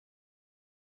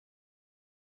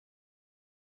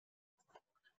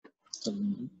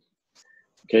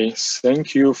Okay,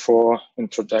 thank you for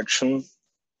introduction,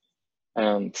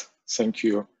 and thank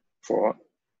you for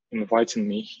inviting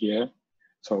me here,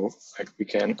 so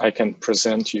I can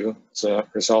present you the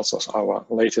results of our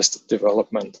latest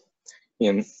development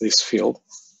in this field.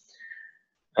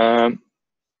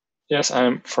 Yes,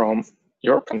 I'm from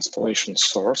your constellation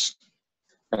source,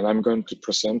 and I'm going to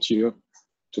present you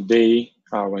today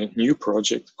our new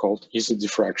project called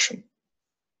EasyDiffraction,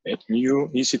 a new,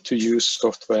 easy-to-use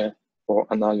software for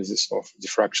analysis of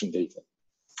diffraction data.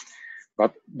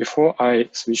 But before I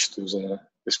switch to the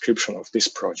description of this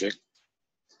project,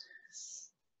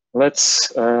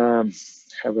 let's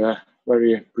have a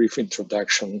very brief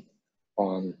introduction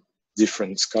on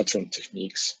different scattering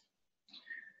techniques.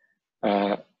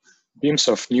 Beams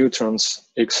of neutrons,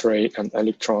 X-ray, and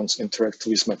electrons interact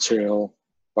with material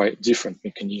by different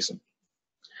mechanisms.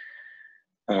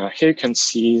 Here you can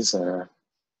see the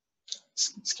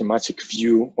schematic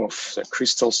view of the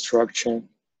crystal structure,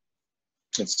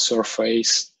 its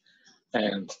surface,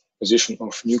 and position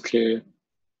of nuclei.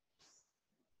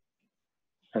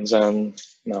 And then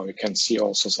now you can see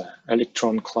also the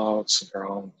electron clouds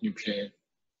around nuclei.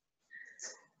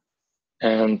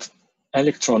 And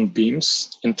electron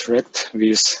beams interact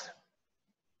with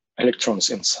electrons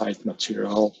inside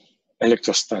material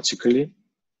electrostatically,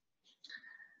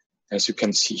 as you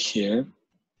can see here.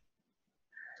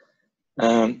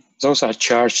 Those are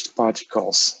charged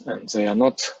particles, and they are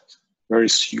not very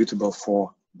suitable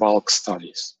for bulk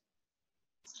studies.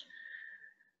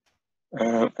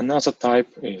 Another type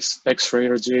is X-ray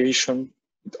radiation.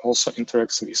 It also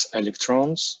interacts with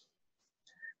electrons,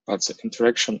 but the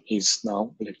interaction is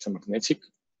now electromagnetic.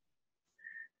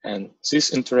 And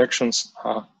these interactions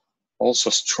are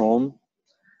also strong,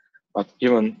 but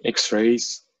even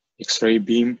X-ray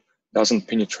beam doesn't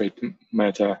penetrate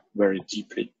matter very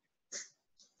deeply.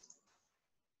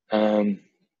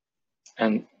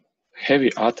 And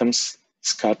heavy atoms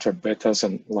scatter better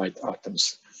than light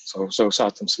atoms. So those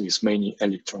atoms with many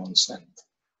electrons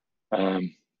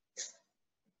and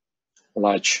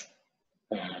large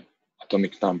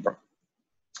atomic number.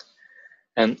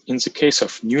 And in the case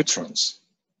of neutrons,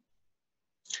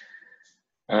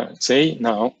 they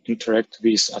now interact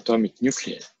with atomic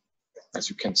nuclei, as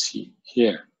you can see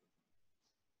here.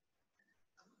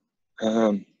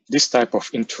 This type of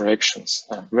interactions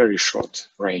are very short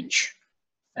range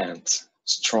and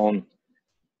strong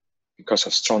because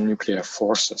of strong nuclear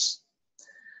forces.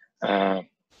 The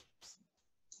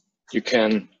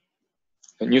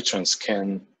neutrons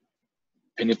can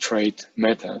penetrate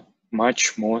matter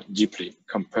much more deeply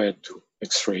compared to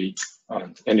X-ray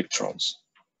and electrons.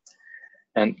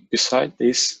 And beside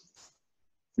this,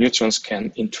 neutrons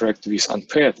can interact with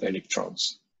unpaired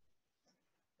electrons.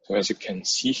 So as you can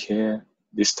see here,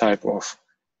 this type of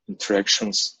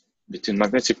interactions between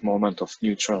magnetic moment of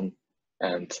neutron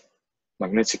and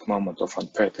magnetic moment of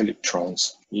unpaired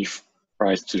electrons give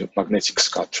rise to magnetic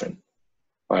scattering.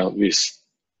 While with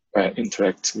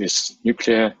interact with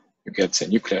nuclear, you get the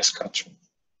nuclear scattering.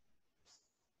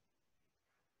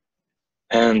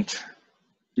 And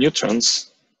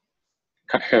neutrons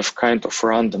have kind of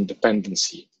random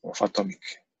dependency of atomic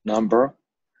number.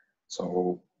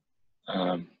 So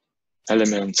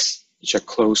elements which are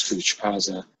close to each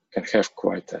other can have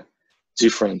quite a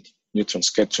different neutron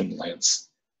scattering lengths.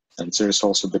 And there is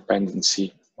also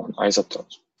dependency on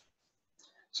isotopes.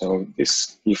 So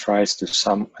this gives rise to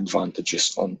some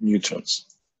advantages on neutrons.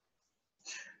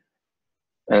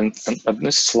 And on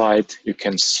this slide, you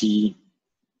can see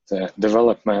the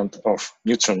development of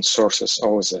neutron sources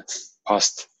over the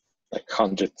past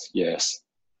 100 years.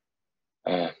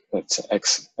 That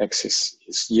x-axis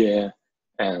is year,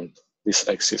 and this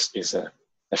axis is an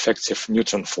effective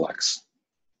neutron flux.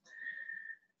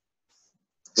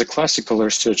 The classical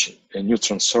research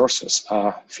neutron sources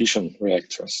are fission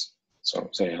reactors. So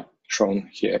they are shown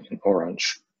here in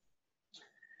orange.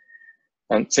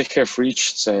 And they have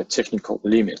reached the technical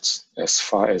limits as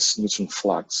far as neutron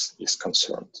flux is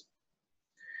concerned.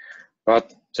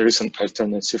 But there is an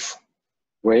alternative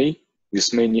way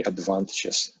with many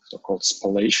advantages, so-called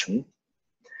spallation,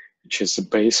 which is the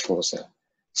base for the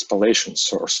spallation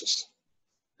sources.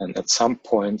 And at some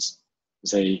point,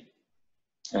 they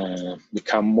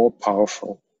become more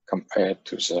powerful compared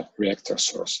to the reactor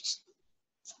sources.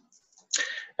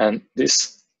 And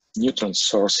this neutron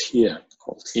source here,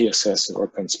 called ESS,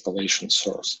 European Spallation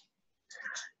Source,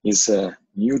 is a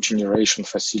new generation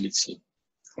facility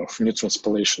of neutron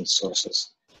spallation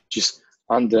sources, which is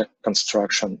under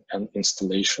construction and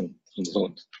installation in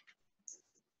Lund.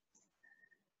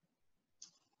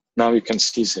 Now you can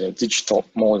see the digital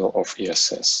model of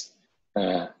ESS.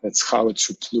 That's how it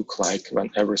should look like when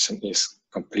everything is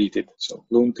completed. So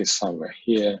Lund is somewhere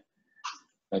here.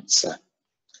 That's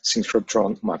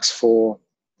synchrotron max 4.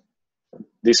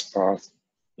 This part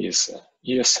is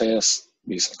ESS,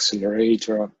 this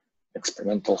accelerator,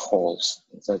 experimental halls.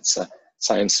 That's a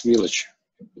science village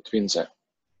between them.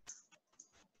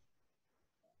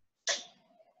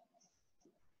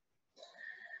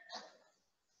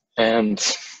 And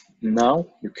now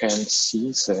you can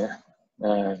see the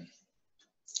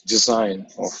design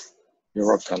of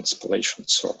your transpilation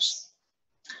source.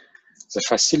 The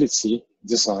facility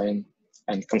design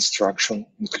and construction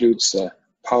includes a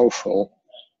powerful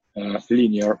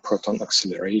linear proton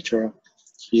accelerator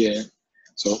here.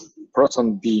 So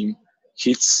proton beam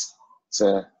hits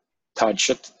the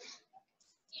target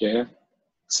here.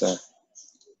 It's a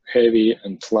heavy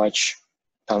and large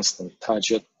tungsten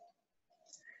target.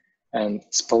 And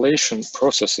spallation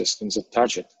processes in the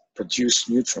target produce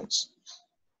neutrons.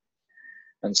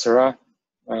 And there are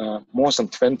more than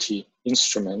 20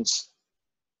 instruments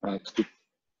to be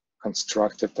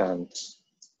constructed and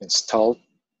installed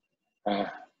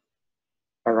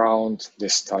around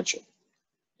this target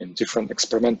in different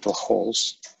experimental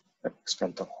halls,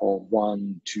 experimental hall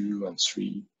 1, 2, and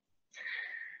 3.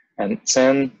 And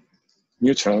then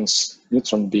neutron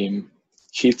beam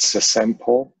hits the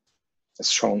sample,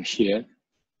 as shown here,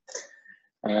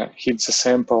 hits the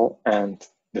sample, and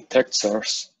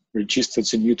detectors register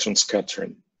the neutron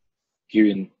scattering,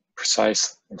 giving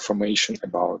precise information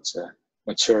about the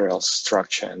material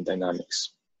structure and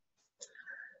dynamics.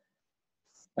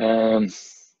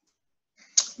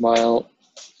 While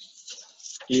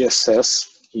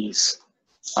ESS is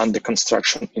under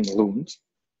construction in Lund,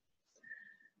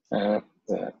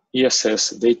 the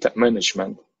ESS Data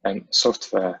Management and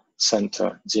Software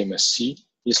Center, DMSC,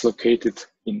 is located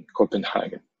in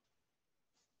Copenhagen.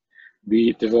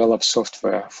 We develop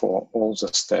software for all the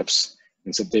steps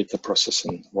in the data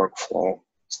processing workflow,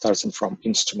 starting from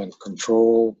instrument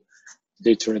control,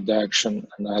 data redaction,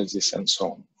 analysis, and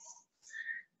so on.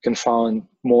 You can find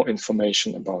more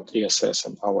information about ESS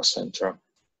and our center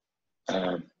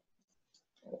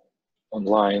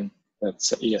online.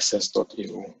 That's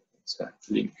ess.eu. It's a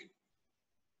link.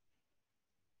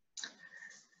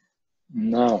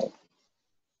 Now,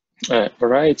 a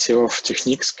variety of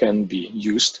techniques can be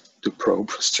used to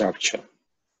probe structure.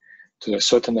 To a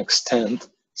certain extent,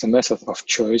 the method of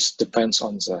choice depends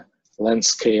on the length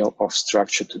scale of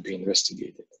structure to be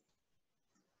investigated.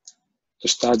 To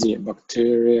study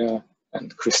bacteria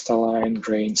and crystalline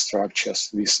grain structures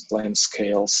with length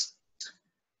scales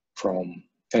from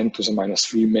 10 to the minus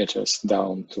 3 meters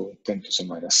down to 10 to the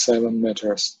minus 7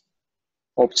 meters,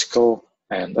 optical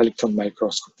and electron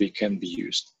microscopy can be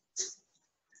used.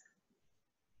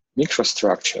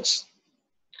 Microstructures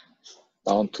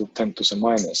down to 10 to the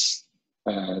minus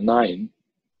 9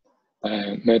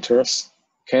 meters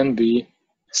can be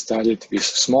studied with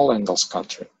small angle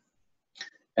scattering.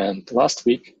 And last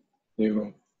week,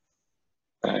 you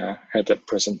had a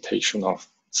presentation of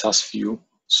SASView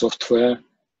software,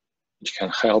 which can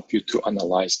help you to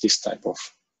analyze this type of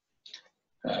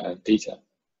data.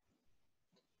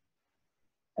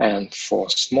 And for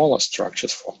smaller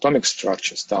structures, for atomic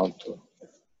structures down to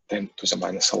 10 to the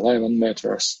minus 11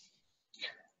 meters,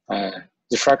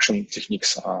 diffraction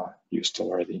techniques are used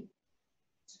already.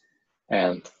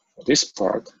 And for this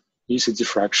part,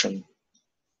 EasyDiffraction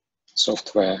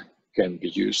software can be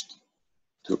used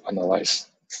to analyze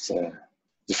the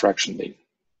diffraction data.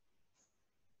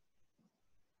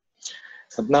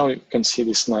 And now you can see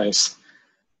this nice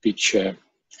picture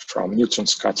from neutron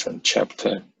scattering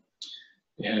chapter,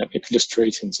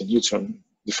 illustrating the neutron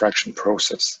diffraction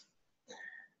process.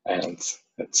 And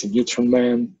that's a neutron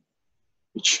man,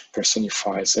 which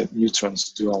personifies a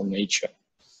neutron's dual nature,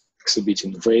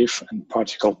 exhibiting wave and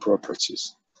particle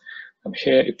properties. And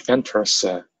here it enters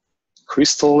a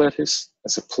crystal lattice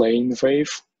as a plane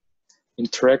wave,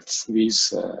 interacts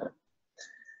with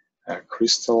a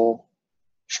crystal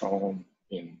shown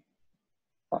in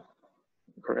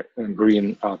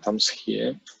green atoms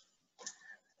here,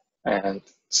 and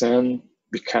then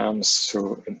becomes,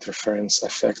 through interference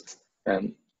effect,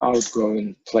 an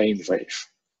outgoing plane wave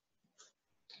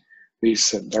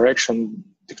with a direction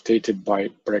dictated by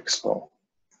Brecht's law.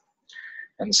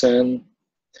 And then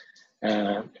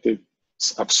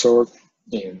it's absorbed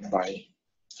by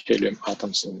helium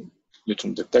atoms in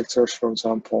neutron detectors, for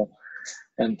example,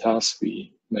 and thus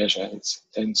we measure its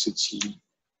density,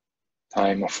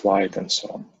 time of flight, and so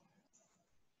on.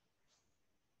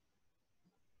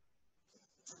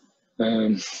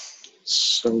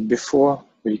 So before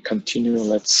we continue,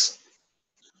 let's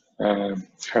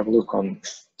have a look on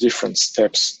different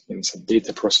steps in the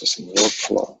data processing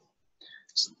workflow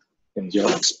in your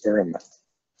experiment.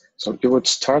 So you would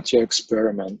start your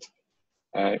experiment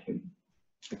in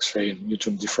X-ray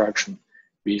neutron diffraction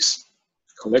with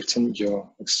collecting your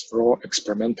raw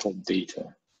experimental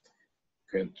data.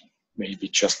 You could maybe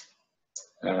just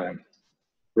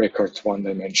record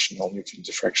one-dimensional neutron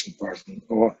diffraction pattern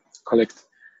or collect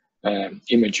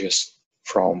images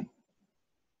from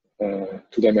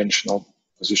two-dimensional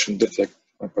position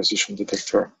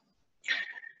detector.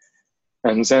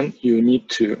 And then you need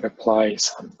to apply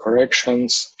some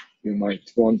corrections. You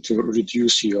might want to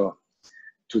reduce your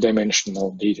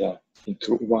two-dimensional data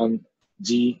into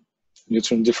 1D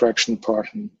neutron diffraction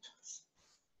pattern.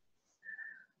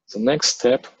 The next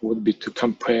step would be to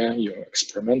compare your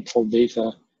experimental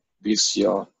data with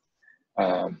your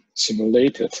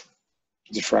simulated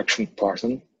diffraction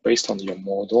pattern based on your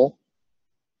model.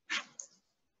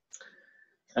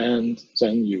 And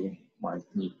then you might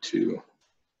need to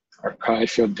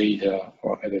archive your data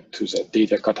or add it to the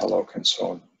data catalog and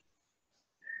so on.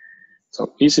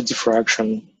 So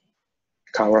EasyDiffraction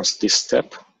covers this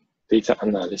step, data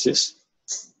analysis.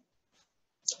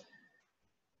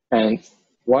 And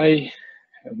why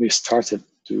we started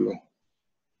to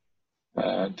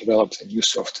develop a new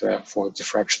software for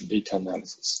diffraction data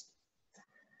analysis.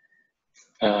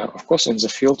 Of course, in the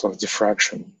field of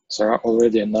diffraction, there are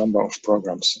already a number of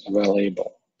programs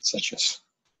available, such as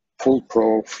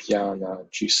Foolproof, Yana,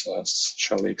 GSAS,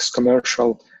 ShellX,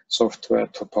 commercial software,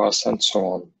 Topaz, and so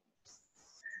on.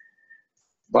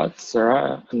 But there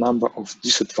are a number of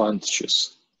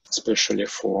disadvantages, especially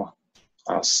for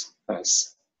us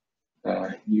as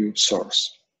a new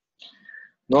source.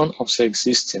 None of the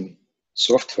existing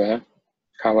software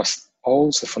covers all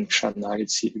the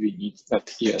functionality we need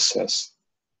at ESS.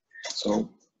 So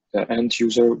the end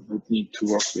user would need to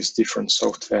work with different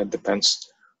software,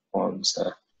 depends on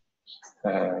the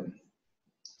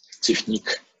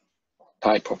technique,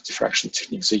 type of diffraction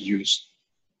technique they use.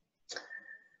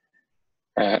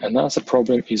 Another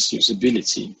problem is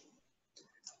usability.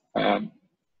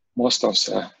 Most of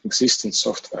the existing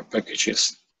software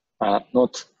packages are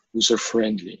not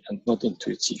user-friendly and not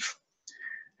intuitive.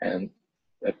 And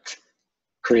that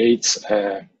creates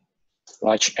a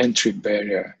large entry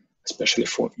barrier, especially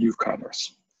for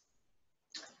newcomers.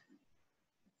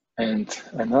 And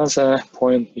another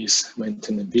point is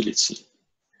maintainability.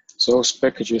 Those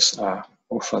packages are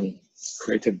often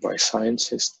created by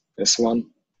scientists as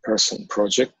one-person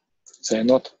project. They are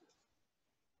not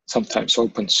sometimes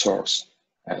open source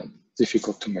and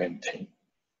difficult to maintain.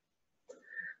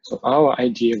 So our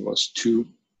idea was to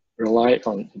rely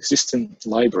on existing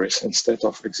libraries instead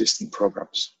of existing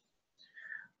programs,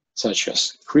 such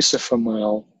as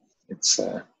ChrisFML. It's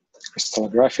a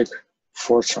crystallographic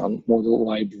Fortran model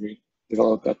library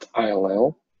developed at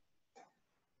ILL,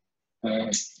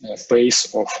 a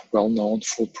base of well-known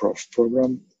Foolproof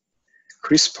program.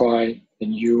 ChrisPy, a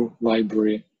new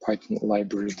library, Python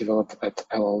library developed at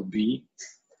LLB.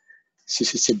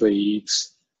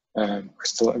 CCTBX,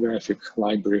 crystallographic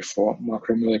library for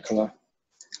macromolecular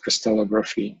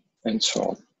crystallography, and so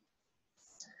on.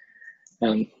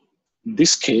 And in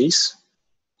this case,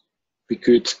 we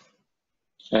could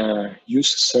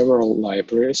use several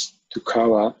libraries to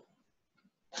cover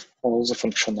all the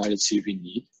functionality we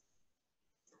need.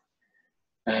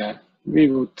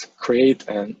 We would create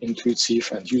an intuitive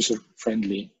and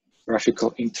user-friendly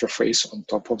graphical interface on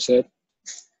top of that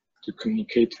to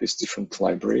communicate with different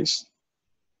libraries.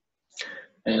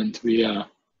 And we are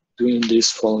doing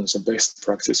this following the best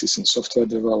practices in software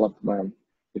development.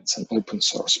 It's an open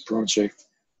source project,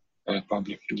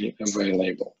 publicly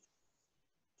available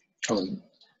on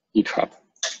GitHub.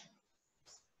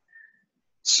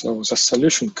 So the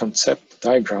solution concept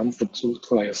diagram would look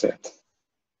like that.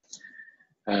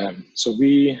 So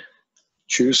we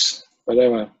choose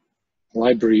whatever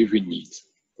library we need.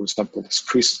 For example,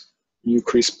 this new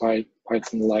ChrisPy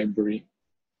Python library,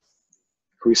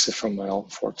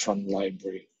 ChrisFML Fortran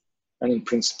library, and in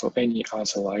principle any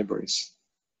other libraries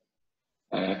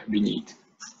we need.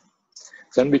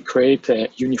 Then we create a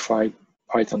unified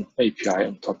Python API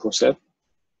on top of that,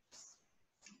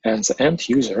 and the end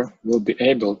user will be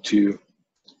able to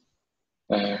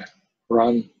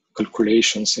run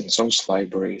calculations in those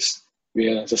libraries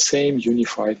via the same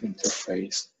unified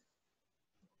interface,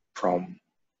 from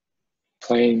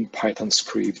plain Python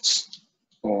scripts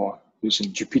or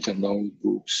using Jupyter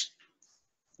notebooks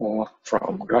or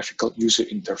from graphical user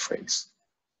interface.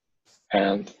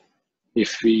 And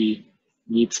if we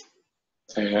need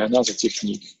another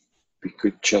technique, we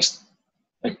could just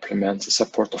implement the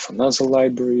support of another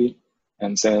library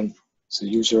and then the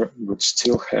user would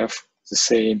still have the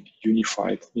same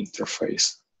unified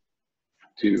interface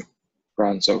to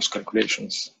run those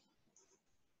calculations.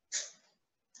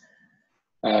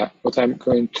 What I'm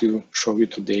going to show you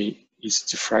today is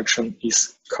diffraction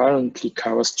is currently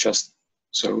covers just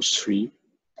those three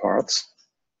parts,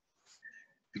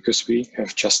 because we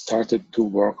have just started to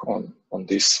work on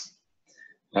this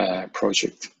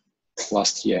project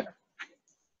last year.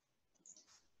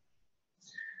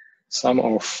 Some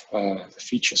of the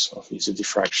features of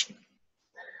EasyDiffraction.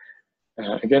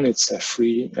 Again, it's a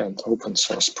free and open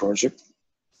source project.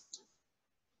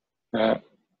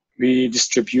 We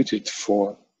distribute it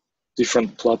for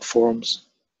different platforms,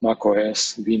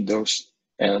 macOS, Windows,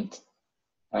 and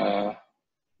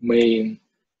main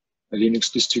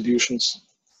Linux distributions.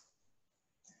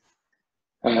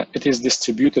 It is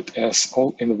distributed as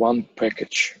all-in-one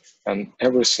package, and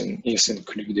everything is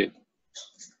included.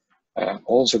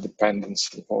 All the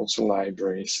dependencies, all the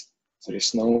libraries. There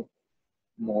is no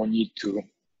more need to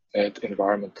add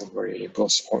environmental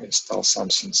variables or install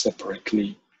something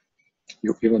separately.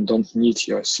 You even don't need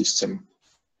your system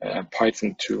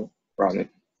Python to run it.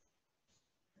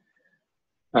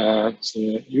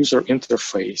 The user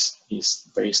interface is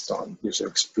based on user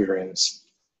experience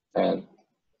and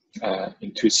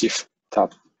intuitive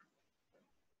tab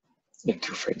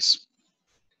interface.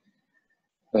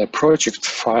 The project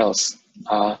files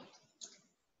are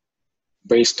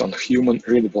based on human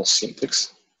readable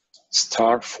syntax,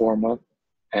 star format,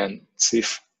 and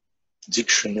CIF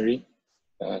dictionary.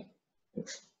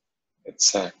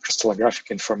 It's a crystallographic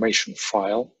information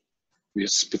file with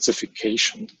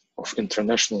specification of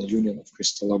International Union of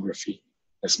Crystallography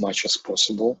as much as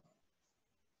possible.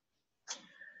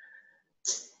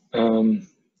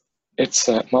 It's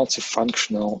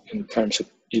multifunctional in terms of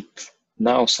it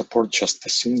now supports just a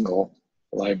single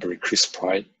library,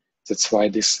 CRISPy. That's why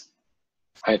this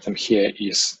item here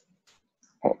is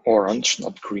orange,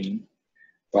 not green,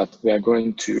 but we are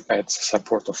going to add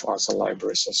support of other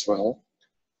libraries as well.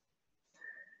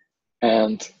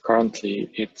 And currently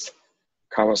it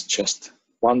covers just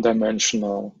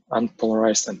one-dimensional,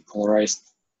 unpolarized and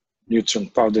polarized neutron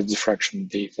powder diffraction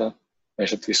data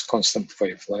measured with constant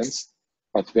wavelengths,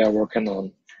 but we are working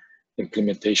on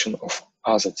implementation of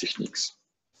other techniques.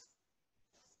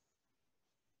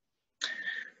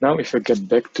 Now, if we get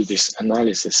back to this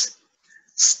analysis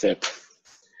step,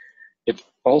 it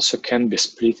also can be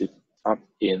split up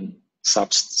in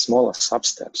smaller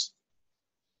sub-steps.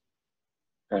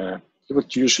 You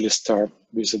would usually start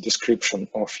with a description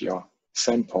of your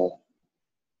sample.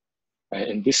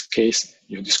 In this case,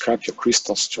 you describe your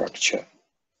crystal structure,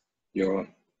 your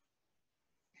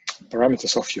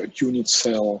parameters of your unit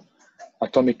cell,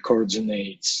 atomic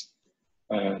coordinates,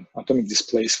 atomic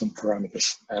displacement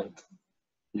parameters, and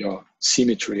your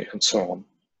symmetry, and so on.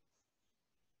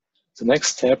 The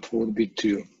next step would be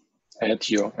to add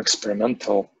your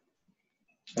experimental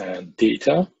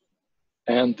data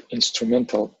and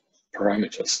instrumental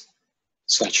parameters,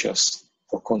 such as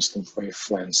for constant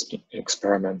wavelengths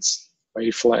experiments,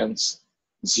 wavelengths,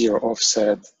 zero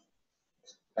offset,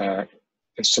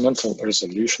 instrumental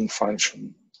resolution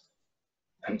function,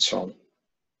 and so on.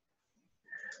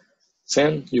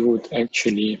 Then you would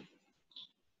actually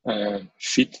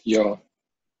fit your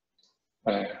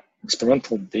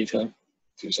experimental data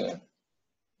to the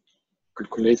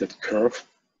calculated curve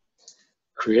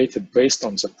created based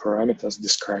on the parameters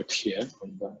described here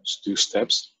on those two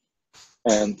steps,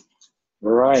 and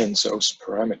varying those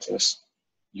parameters,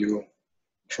 you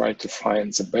try to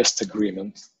find the best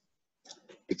agreement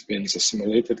between the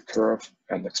simulated curve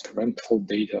and experimental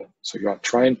data. So you are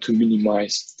trying to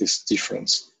minimize this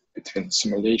difference between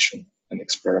simulation and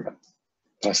experiment,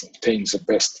 thus obtain the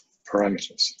best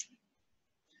parameters.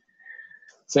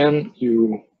 Then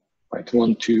you might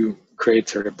want to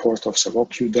create a report of the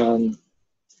work you've done,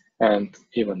 and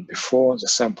even before the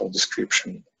sample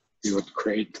description, you would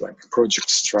create like a project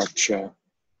structure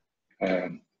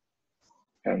and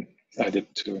add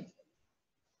it to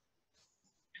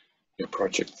your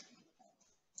project.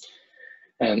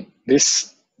 And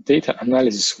this data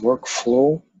analysis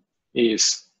workflow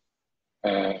is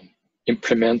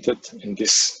implemented in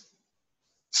this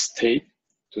state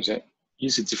to the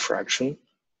EasyDiffraction.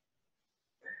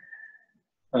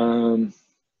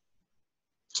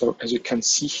 So as you can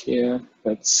see here,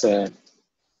 that's a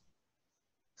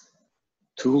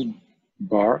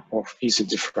toolbar of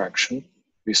EasyDiffraction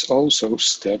with all those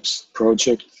steps: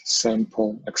 project,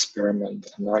 sample, experiment,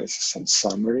 analysis, and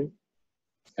summary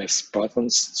as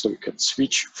buttons. So you can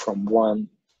switch from one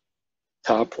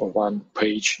tab or one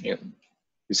page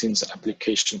within the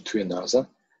application to another.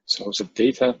 So the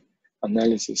data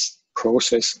analysis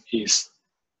process is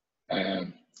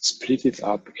split it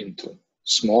up into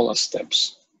smaller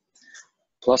steps,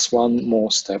 plus one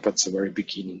more step at the very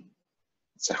beginning.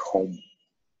 It's a home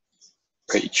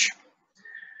page.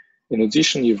 In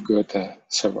addition, you've got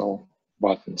several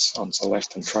buttons on the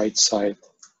left and right side,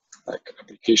 like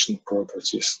application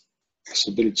properties,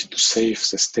 possibility to save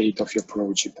the state of your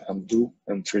project, undo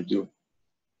and redo.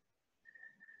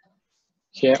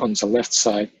 Here on the left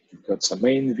side, you've got the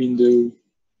main window,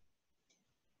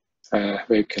 where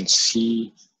you can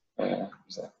see, in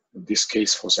this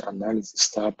case for the analysis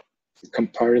tab, the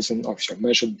comparison of your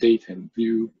measured data in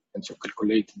blue and your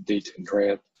calculated data in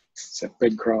red, the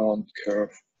background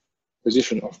curve,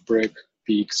 position of break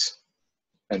peaks,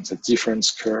 and the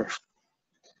difference curve.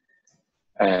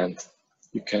 And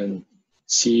you can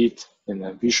see it in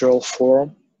a visual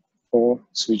form, or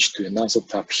switch to another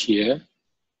tab here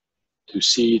to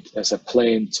see it as a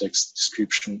plain text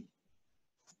description.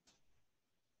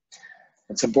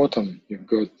 At the bottom, you've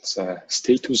got the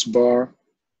status bar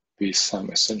with some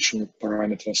essential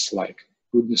parameters like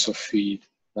goodness of feed,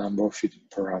 number of feed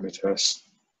parameters,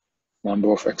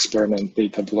 number of experiment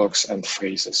data blocks and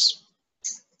phases.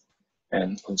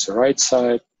 And on the right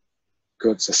side,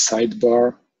 got the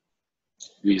sidebar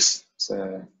with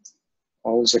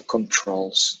all the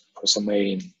controls for the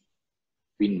main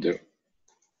window.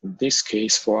 In this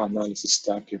case, for analysis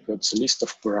tab, you've got the list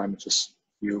of parameters.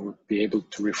 You would be able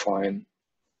to refine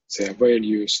their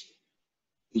values,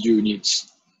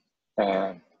 units,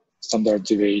 standard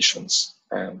deviations,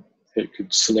 and you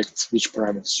could select which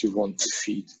parameters you want to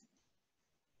feed.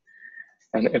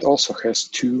 And it also has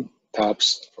two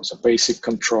tabs for the basic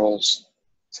controls,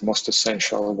 the most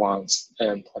essential ones,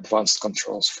 and advanced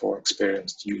controls for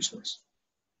experienced users.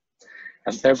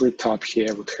 And every tab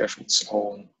here would have its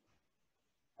own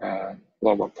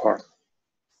lower part.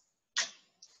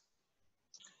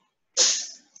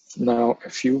 Now, a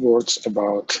few words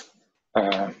about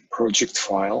project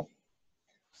file.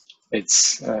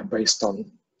 It's based on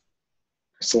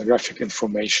crystallographic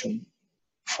information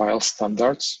file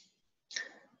standards,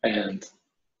 and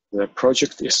the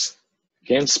project is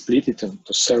again split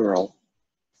into several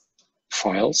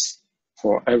files.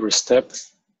 For every step,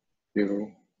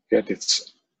 you get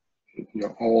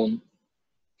your own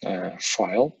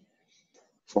file.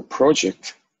 For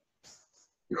project,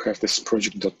 you have this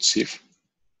project.cif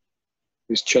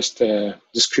with just a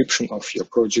description of your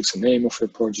project, the name of your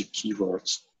project,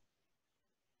 keywords,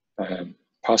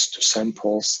 passed to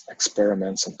samples,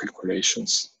 experiments, and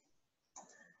calculations.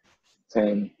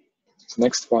 Then the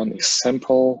next one is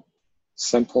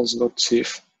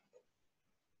samples.cif.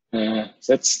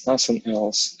 That's nothing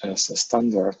else as a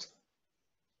standard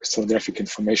crystallographic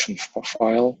information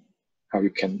file, how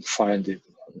you can find it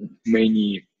on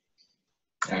many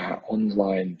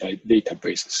online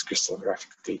databases,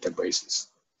 crystallographic databases.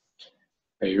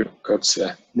 You got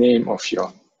the name of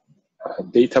your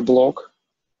data block,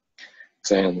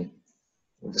 then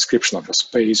the description of a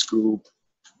space group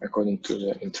according to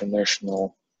the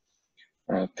international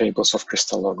tables of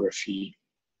crystallography,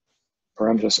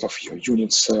 parameters of your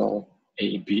unit cell,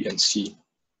 A, B, and C.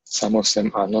 Some of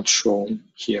them are not shown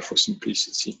here for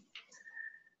simplicity.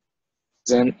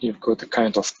 Then you've got a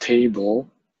kind of table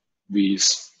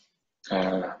with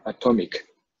atomic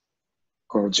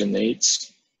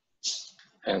coordinates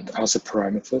and other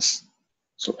parameters.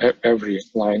 So every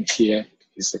line here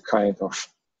is a kind of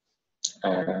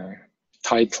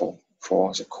title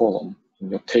for the column in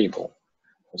your table.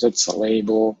 So that's a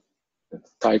label, the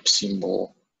type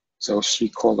symbol. Those three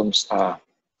columns are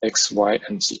X, Y,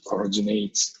 and Z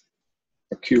coordinates,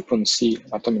 occupancy,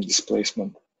 atomic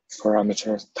displacement,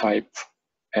 parameter, type,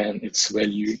 and its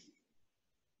value,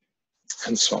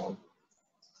 and so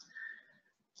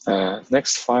on.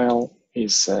 Next file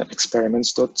is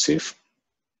experiments.cif,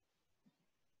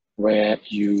 where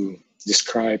you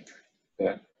describe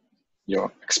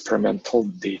your experimental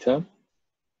data.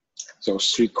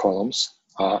 Those three columns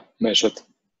are measured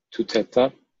 2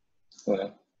 theta,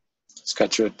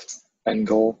 scattered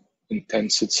angle,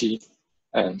 intensity,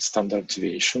 and standard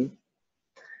deviation,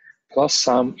 plus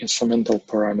some instrumental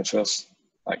parameters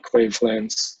like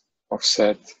wavelengths,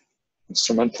 offset,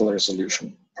 instrumental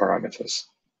resolution parameters.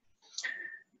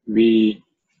 We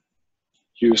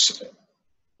use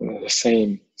the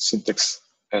same syntax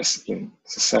as in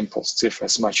the samples.cif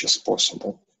as much as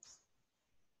possible.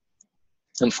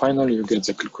 And finally, you get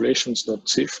the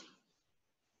calculations.cif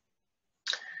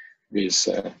with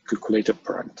calculated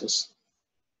parameters.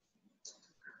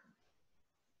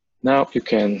 Now you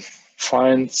can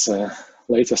find the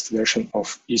latest version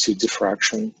of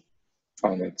EasyDiffraction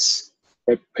on its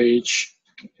web page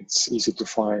It's easy to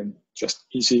find, just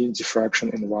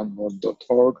EasyDiffraction in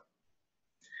oneword.org,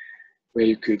 where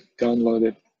you could download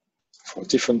it for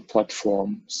different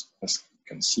platforms, as you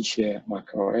can see here,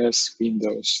 Mac OS,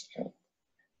 Windows, and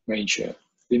major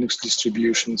Linux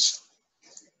distributions.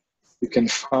 You can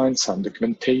find some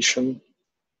documentation,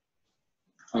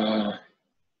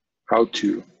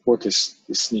 what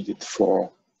is needed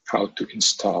for how to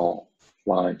install,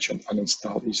 launch, and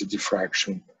uninstall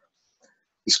EasyDiffraction,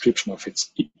 description of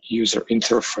its user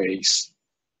interface,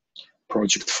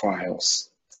 project files,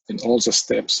 and all the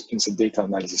steps in the data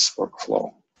analysis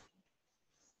workflow.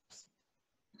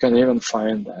 You can even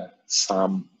find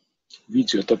some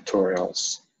video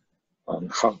tutorials on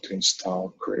how to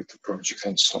install, create a project,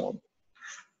 and so on.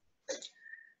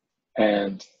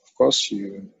 And of course,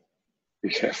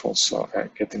 we have also a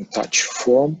get in touch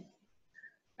form,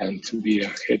 and we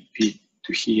are happy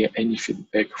to hear any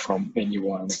feedback from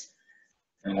anyone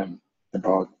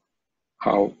about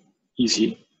how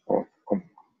easy or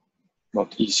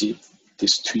not easy it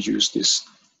is to use this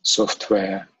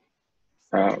software,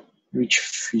 which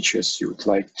features you would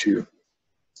like to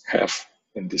have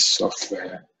in this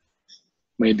software.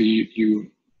 Maybe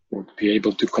you would be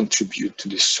able to contribute to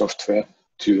this software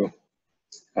to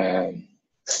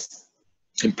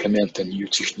implement a new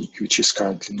technique which is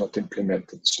currently not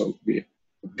implemented. So we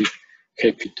would be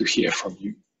happy to hear from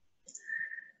you.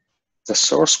 The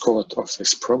source code of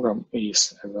this program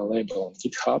is available on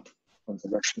GitHub on the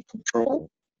version control.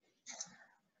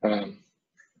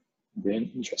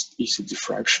 Then just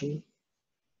EasyDiffraction.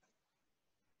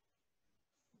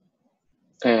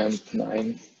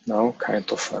 And now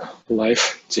kind of a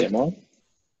live demo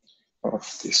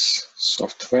of this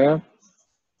software.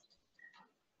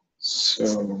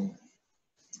 So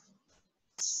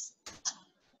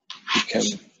you can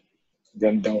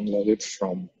then download it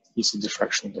from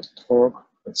EasyDiffraction.org.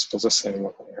 It's the same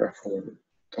what I have already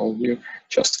told you.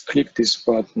 Just click this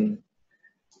button,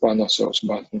 one of those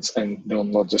buttons, and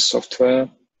download the software.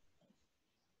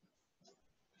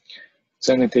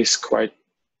 Then it is quite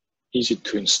easy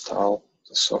to install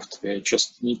the software. You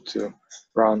just need to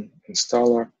run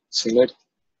installer, select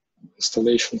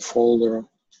installation folder.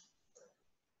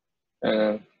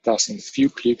 Thus, in few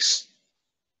clicks,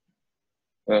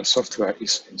 the software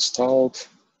is installed,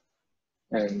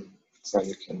 and then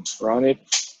you can run it.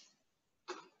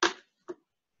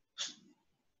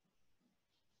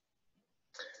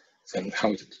 Then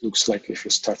how it looks like if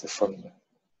you started for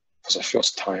the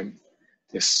first time,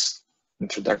 this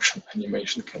introduction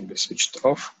animation can be switched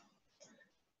off.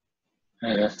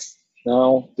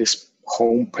 Now this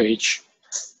home page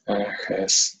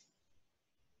has,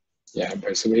 by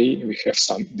the way, we have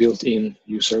some built-in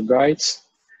user guides,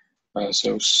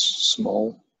 those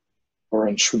small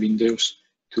orange windows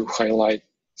to highlight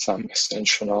some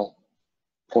essential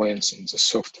points in the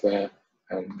software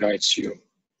and guides you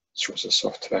through the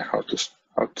software how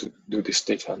to do this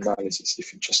data analysis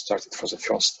if you just started for the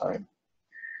first time.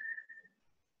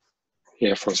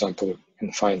 Here, for example, you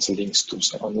can find the links to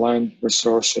the online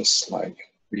resources like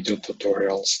video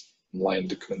tutorials, online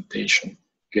documentation,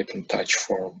 get in touch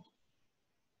form.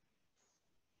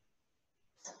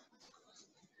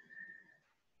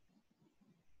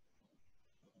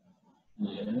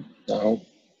 Now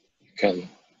you can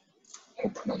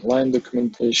open online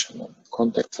documentation and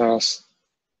contact us.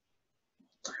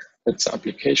 That's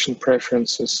application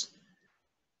preferences.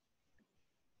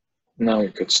 Now you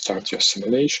could start your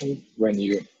simulation when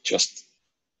you just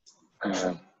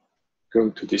go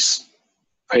to this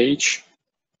page.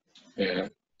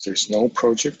 There's no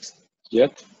project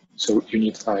yet, so you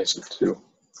need either to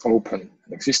open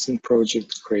an existing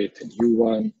project, create a new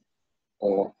one,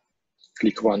 or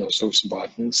click one of those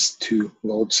buttons to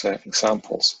load the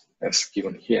examples as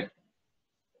given here.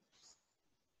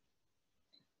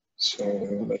 So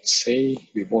let's say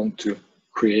we want to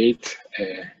create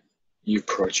a new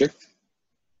project.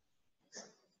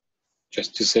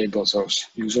 Just disable those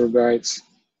user guides.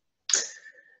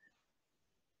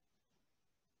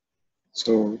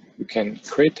 So we can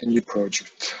create a new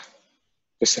project,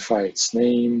 specify its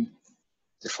name,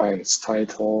 define its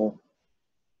title,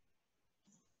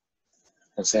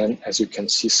 and then, as you can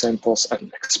see, samples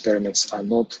and experiments are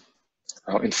not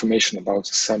information about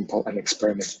the sample and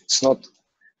experiment. It's not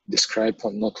described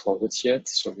or not loaded yet,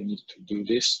 so we need to do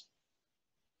this.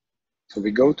 So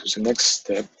we go to the next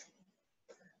step,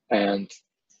 and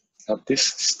at this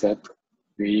step,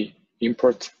 we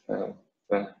import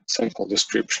the sample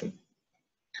description.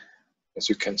 As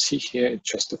you can see here, it's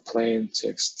just a plain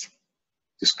text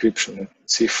description,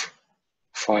 ZIF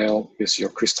file with your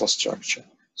crystal structure.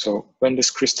 So when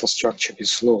this crystal structure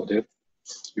is loaded,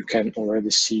 you can already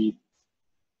see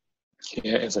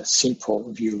here is a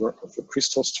simple viewer of the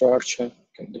crystal structure. You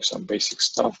can do some basic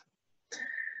stuff.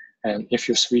 And if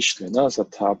you switch to another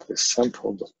tab, the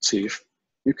sample.tiff,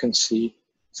 you can see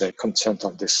the content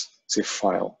of this TIFF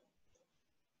file.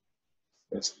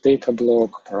 There's data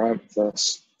block,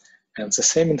 parameters, and the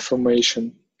same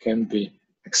information can be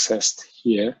accessed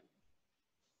here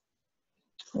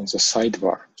on the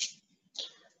sidebar,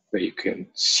 where you can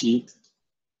see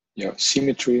your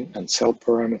symmetry and cell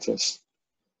parameters.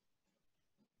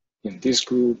 In this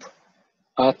group,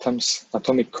 atoms,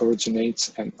 atomic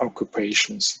coordinates, and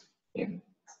occupations. In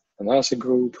another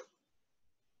group,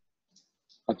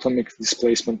 atomic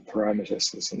displacement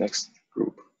parameters is the next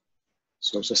group.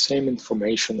 So the same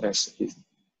information as is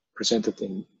presented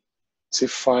in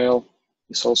TIFF file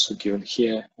is also given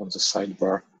here on the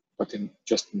sidebar, but in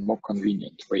just a more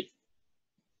convenient way.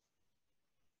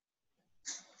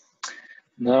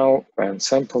 Now, when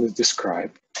sample is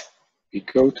described, we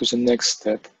go to the next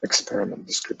step, experiment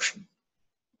description.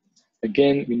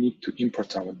 Again, we need to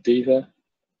import our data.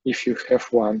 If you have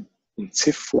one in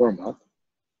TIFF format,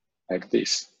 like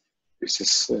this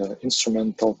is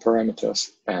instrumental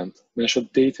parameters and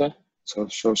measured data. So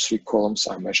those 3 columns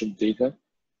are measured data.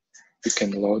 You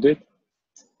can load it.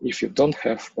 If you don't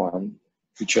have one,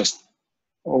 you just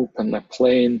open a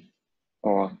plain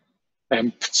or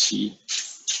empty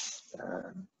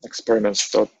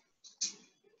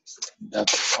experiments.dat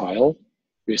file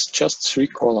with just 3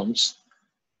 columns,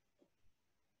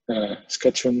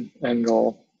 scattering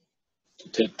angle,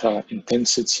 theta,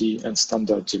 intensity, and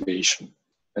standard deviation.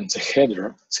 And the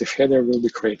header will be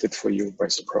created for you by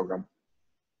the program.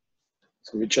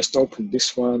 So we just open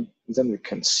this one, and then we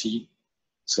can see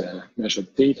the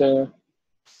measured data,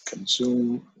 can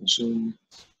zoom,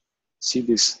 see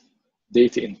this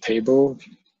data in table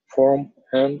form,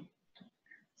 and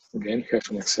again have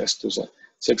an access to the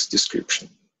text description.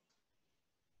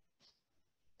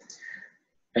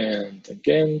 And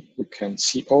again, we can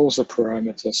see all the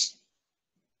parameters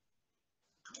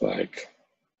like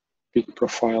peak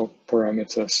profile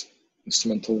parameters,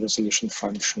 instrumental resolution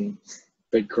function,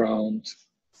 background,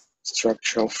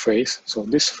 structural phase. So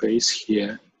this phase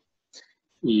here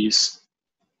is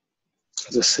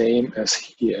the same as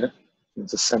here in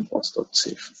the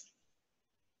samples.tiff.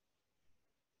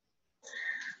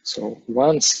 So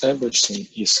once everything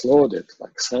is loaded,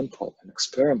 like sample and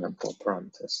experimental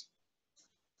parameters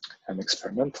and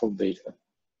experimental data,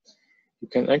 you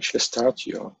can actually start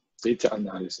your data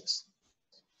analysis.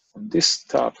 On this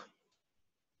tab,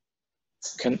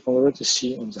 you can already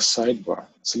see on the sidebar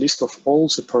the list of all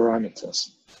the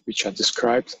parameters which are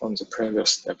described on the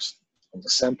previous steps on the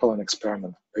sample and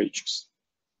experiment pages.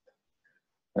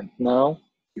 And now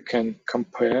you can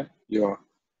compare your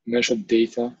measured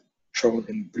data shown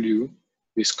in blue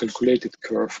with calculated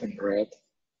curve in red,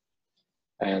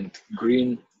 and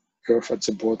green curve at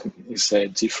the bottom is the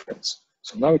difference.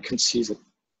 So now we can see that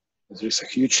there is a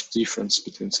huge difference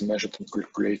between the measured and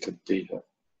calculated data.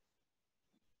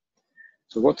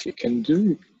 So what you can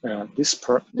do, this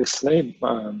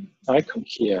icon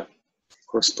here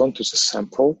corresponds to the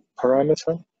sample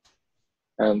parameter,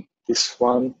 and this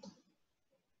one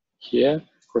here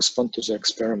corresponds to the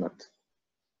experiment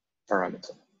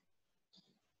parameter.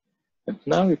 And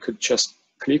now you could just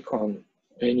click on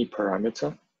any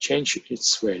parameter, change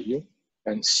its value,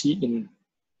 and see in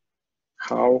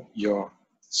how your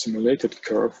simulated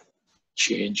curve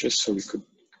changes, so we could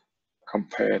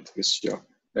compare it with your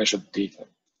measured data.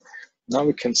 Now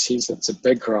we can see that the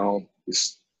background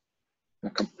is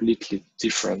completely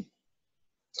different.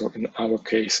 So in our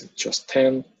case, it's just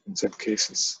 10. In that case,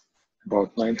 it's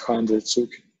about 900. So we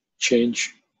can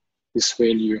change this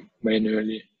value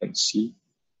manually and see.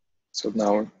 So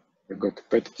now we've got a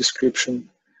better description.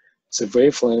 The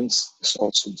wavelength is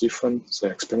also different. The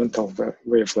experimental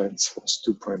wavelength was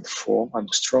 2.4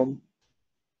 angstrom.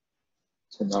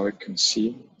 So now we can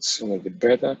see it's a little bit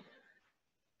better.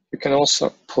 You can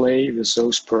also play with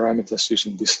those parameters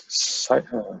using this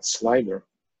slider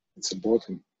at the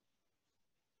bottom.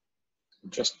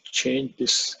 Just change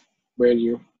this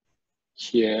value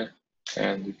here,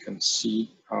 and you can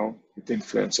see how it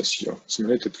influences your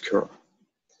simulated curve.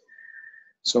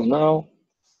 So now,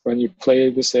 when you play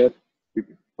with it, you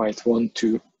might want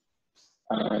to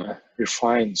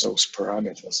refine those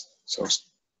parameters. So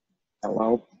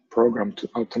allow program to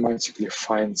automatically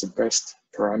find the best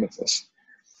parameters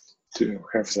to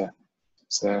have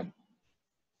the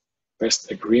best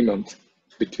agreement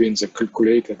between the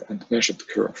calculated and measured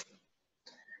curve.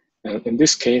 And in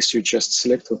this case, you just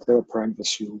select whatever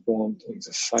parameters you want in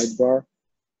the sidebar.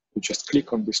 You just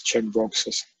click on these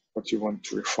checkboxes, what you want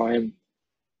to refine,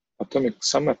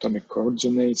 some atomic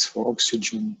coordinates for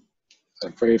oxygen,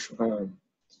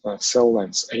 cell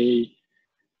length A.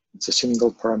 It's a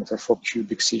single parameter for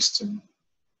cubic system.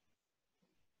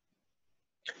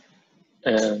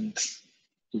 And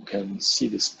you can see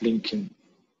this blinking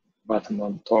button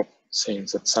on top saying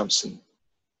that something,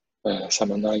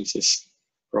 some analysis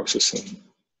processing.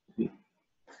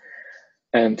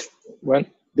 And when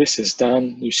this is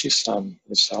done, you see some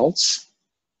results.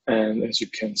 And as you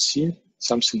can see,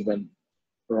 something went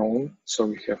wrong. So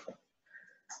we have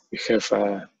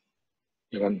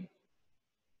even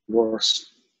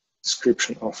worse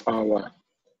description of our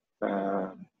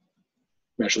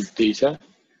measured data.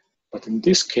 But in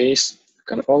this case, you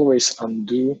can always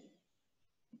undo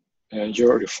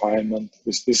your refinement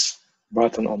with this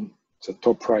button on the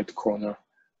top right corner,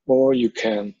 or you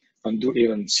can undo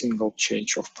even single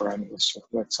change of parameters. So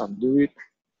let's undo it,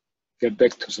 get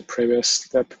back to the previous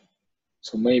step.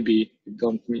 So maybe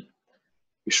we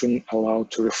shouldn't allow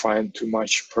to refine too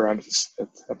much parameters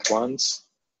at once.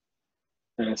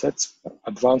 And that's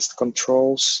advanced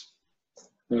controls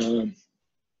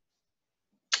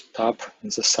tab in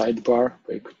the sidebar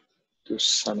where you could do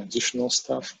some additional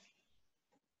stuff.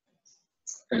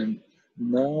 And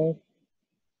now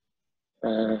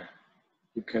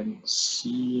you can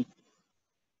see,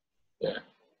 yeah,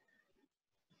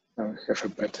 now we have a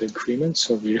better agreement.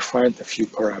 So we refined a few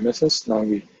parameters. Now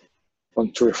we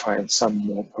want to refine some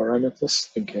more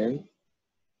parameters again.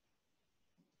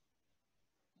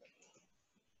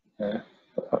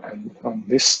 And on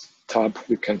this tab,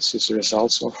 you can see the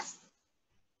results of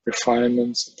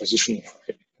refinements, position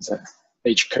of the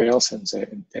HKLs and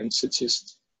the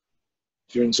intensities.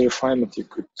 During the refinement, you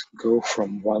could go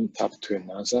from one tab to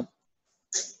another.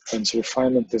 When the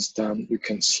refinement is done, you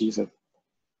can see that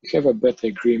we have a better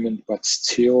agreement, but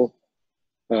still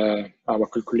our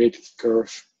calculated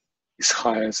curve is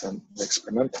higher than the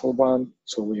experimental one.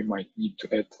 So we might need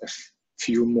to add a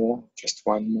few more, just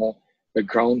one more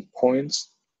background points.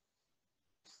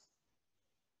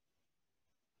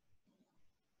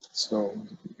 So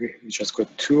we just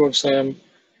got two of them.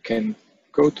 You can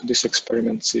go to this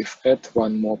experiment, see if add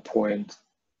one more point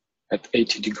at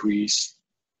 80 degrees.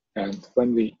 And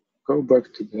when we go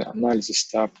back to the analysis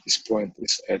tab, this point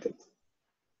is added.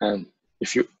 And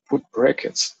if you put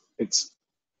brackets, it's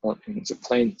in the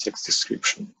plain text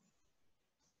description.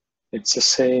 It's the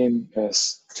same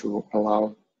as to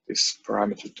allow this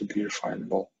parameter to be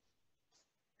refinable.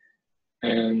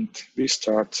 And we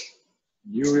start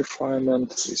new refinement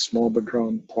with more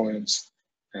background points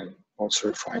and also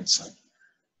refine some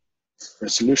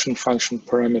resolution function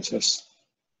parameters.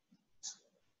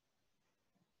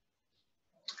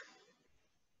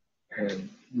 And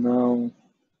now,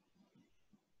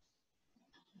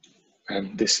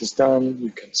 and this is done, you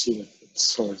can see that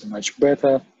it's already much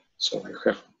better. So you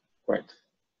have quite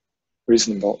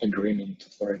reasonable agreement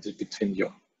already between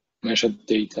your measured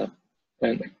data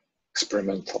and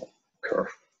experimental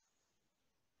curve.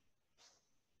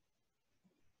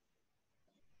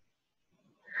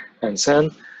 And then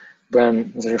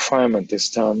when the refinement is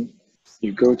done,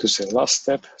 you go to the last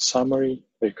step, summary,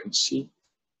 where you can see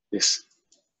this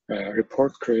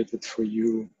report created for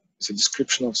you with a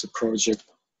description of the project,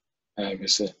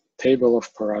 with a table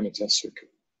of parameters. You can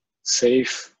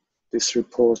save this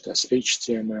report as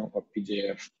HTML or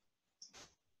PDF.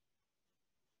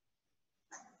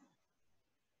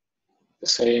 The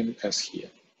same as here.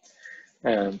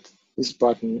 And this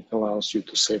button allows you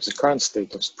to save the current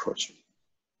state of the project.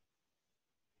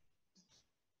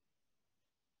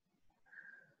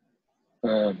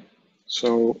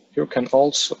 So you can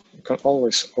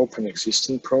always open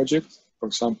existing project. For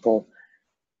example,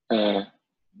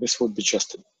 this would be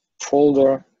just a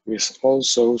folder with all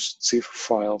those CIF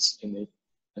files in it,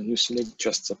 and you select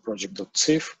just the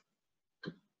project.cif.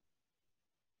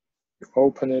 You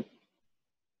open it,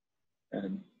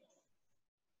 and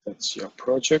that's your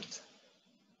project.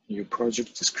 New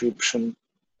project description,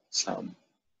 some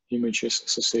images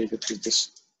associated with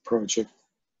this project.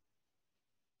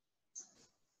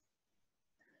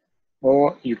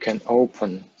 Or you can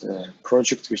open the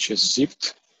project which is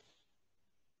zipped.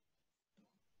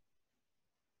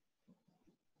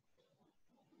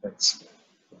 That's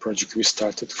the project we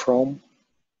started from.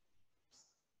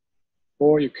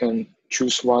 Or you can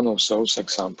choose one of those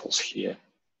examples here.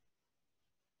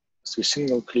 So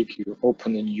single click, you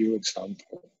open a new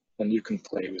example and you can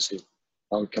play with it.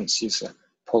 Now you can see the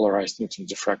polarized neutron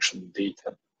diffraction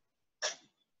data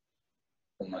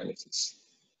analysis.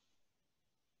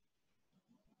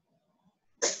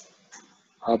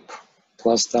 Up,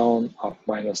 plus down, up,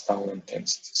 minus down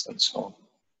intensities, and so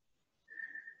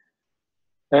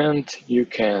on. And you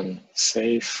can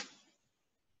save.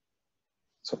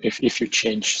 So if you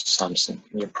change something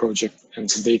in your project and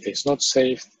the data is not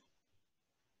saved,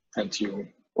 and you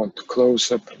want to close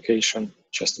the application,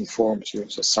 just informs you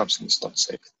that something is not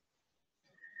saved.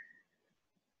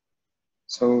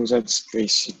 So that's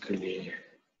basically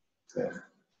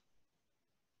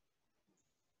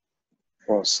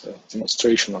was a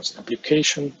demonstration of the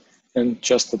application, and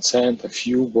just at the end, a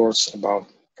few words about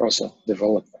further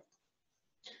development.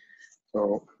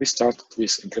 So we started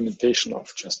with implementation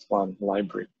of just one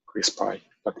library, CrisPy,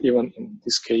 but even in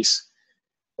this case,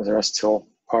 there are still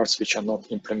parts which are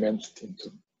not implemented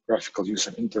into graphical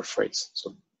user interface.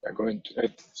 So we are going to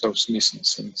add those missing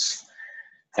things.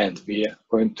 And we are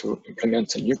going to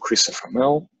implement a new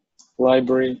CrisFML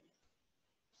library,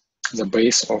 the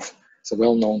base of the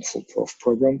well-known full-proof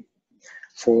program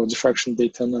for diffraction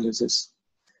data analysis.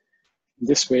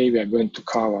 This way, we are going to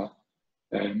cover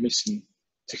missing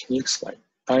techniques like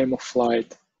time of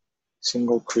flight,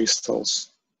 single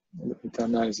crystals, data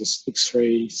analysis,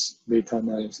 X-rays, data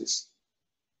analysis.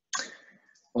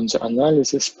 On the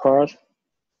analysis part,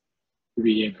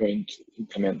 we are going to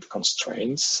implement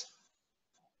constraints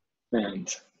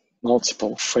and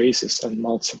multiple phases and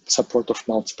support of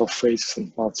multiple phases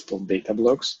and multiple data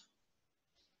blocks.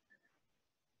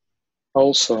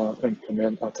 Also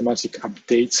implement automatic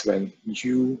updates when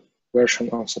new version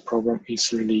of the program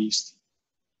is released,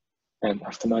 and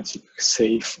automatic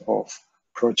save of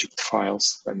project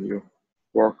files when you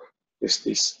work with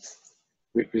this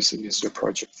with your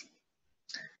project,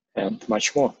 and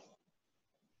much more.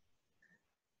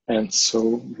 And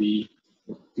so we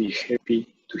would be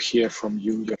happy to hear from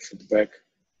you, your feedback,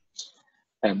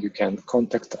 and you can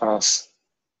contact us,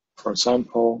 for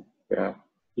example,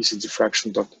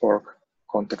 EasyDiffraction.org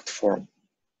contact form.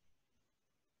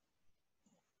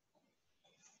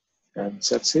 And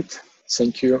that's it.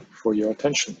 Thank you for your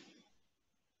attention.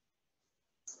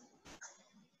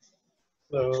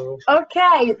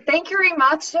 Okay, thank you very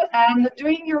much. And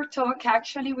during your talk,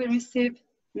 actually, we received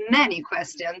many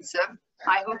questions.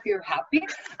 I hope you're happy.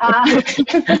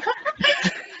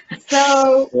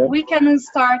 So yeah, we can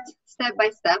start step by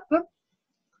step.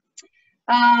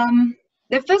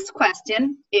 The first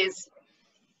question is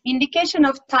indication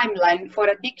of timeline for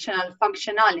additional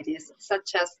functionalities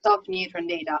such as top neutron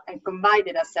data and combined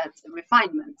data sets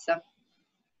refinements.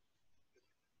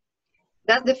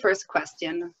 That's the first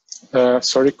question.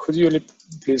 Sorry, could you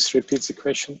please repeat the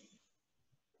question?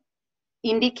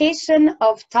 Indication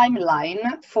of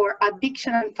timeline for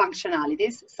additional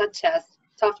functionalities such as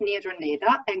top neutron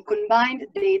data and combined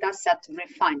data set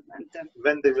refinement.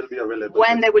 When they will be available.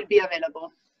 When they will be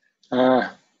available.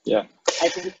 Yeah. I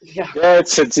think, yeah. Yeah,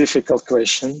 it's a difficult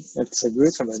question. It's a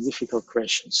good and a difficult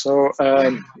question. So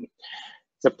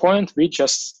the point, we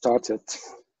just started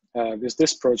with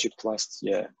this project last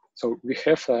year. So we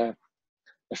have a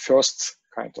first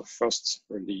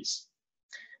release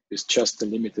with just the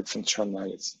limited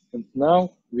functionality. And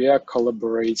now we are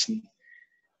collaborating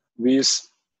with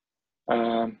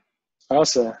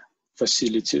other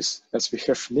facilities, as we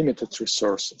have limited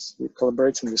resources. We're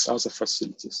collaborating with other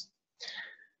facilities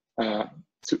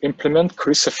to implement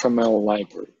CrisFML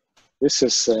library. This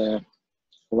is a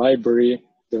library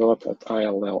developed at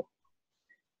ILL.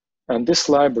 And this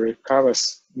library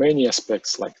covers many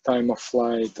aspects like time of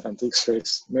flight and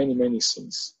X-rays, many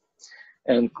things.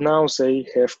 And now they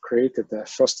have created the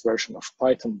first version of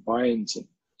Python binding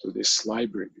to this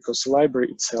library, because the library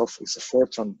itself is a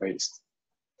Fortran based.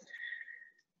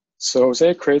 So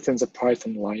they're creating the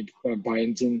Python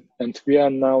binding, and we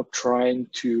are now trying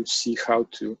to see how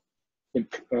to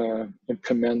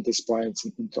implement this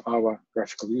binding into our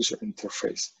graphical user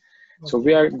interface. Okay. So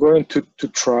we are going to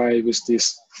try with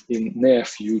this in near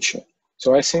future.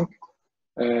 So I think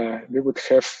we would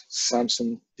have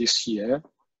something this year,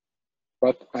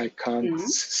 but I can't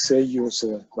say you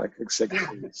the exact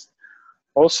dates.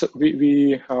 Also,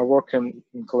 we are working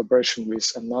in collaboration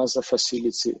with another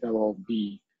facility,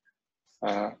 LLB,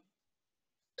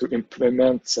 to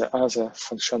implement the other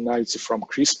functionality from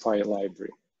CrisPy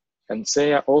library. And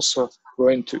they are also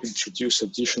going to introduce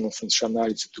additional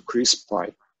functionality to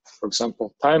CrisPy. For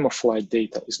example, time of flight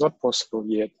data is not possible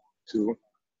yet to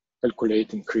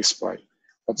calculate in CrisPy,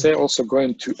 but they're also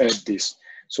going to add this.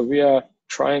 So we are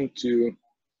trying to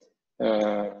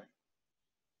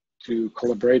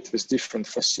collaborate with different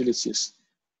facilities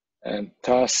and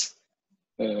thus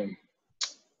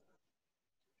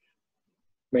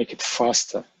make it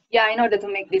faster. Yeah, in order to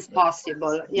make this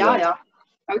possible. Yeah.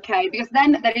 Okay, because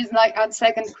then there is like a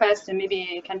second question, maybe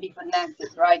it can be connected,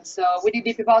 right? So would it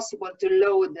be possible to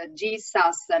load the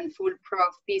GSAS and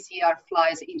full-proof PCR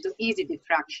flies into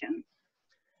EasyDiffraction?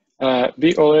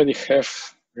 We already have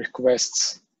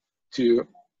requests to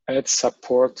add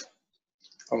support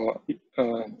or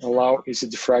allow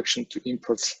EasyDiffraction to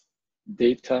import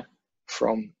data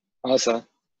from other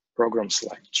programs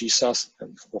like GSAS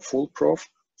and full-proof.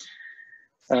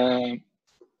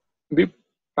 We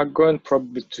are going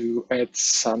probably to add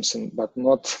something, but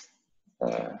not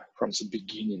from the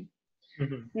beginning.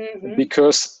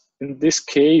 Because in this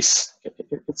case,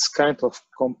 it's kind of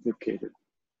complicated,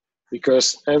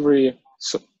 because every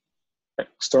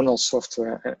external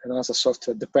software and other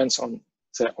software depends on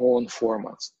their own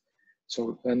formats.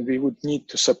 So, and we would need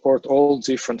to support all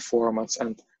different formats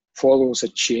and follow the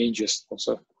changes of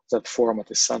that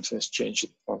format if something is changed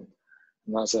on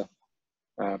another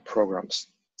programs.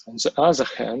 On the other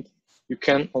hand, you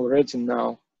can already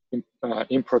now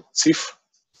import TIFF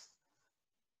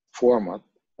format,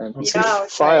 and TIFF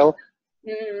file,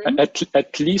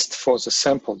 at least for the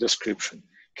sample description,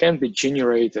 can be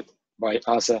generated by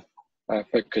other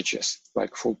packages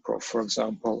like full-proof, for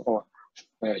example, or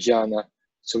YANA.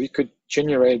 So we could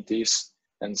generate this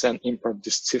and then import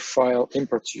this TIFF file,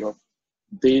 import your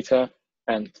data,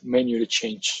 and manually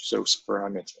change those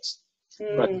parameters.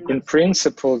 But in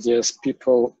principle, yes,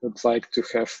 people would like to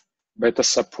have better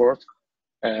support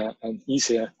and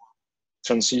easier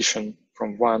transition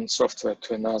from one software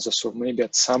to another. So maybe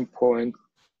at some point,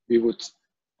 we would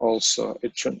also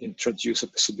introduce a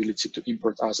possibility to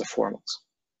import other formats.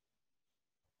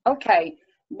 Okay,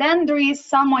 then there is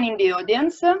someone in the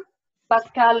audience,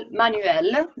 Pascal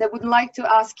Manuel, that would like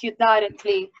to ask you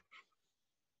directly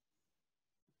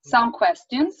some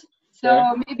questions.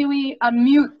 So maybe we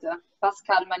unmute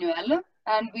Pascal Manuel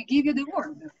and we give you the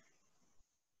word.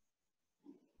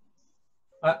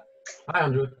 Hi,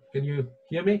 Andrew. Can you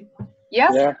hear me?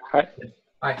 Yes. Yeah. Hi.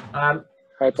 Hi.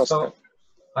 Hi, Pascal.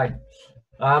 Hi.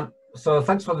 So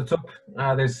thanks for the talk.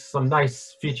 There's some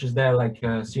nice features there, like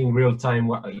seeing real time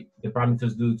what the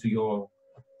parameters do to your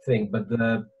thing. But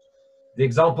the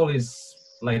example is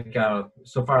like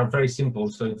so far very simple,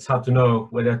 so it's hard to know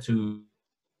whether to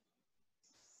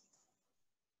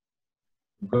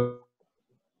go.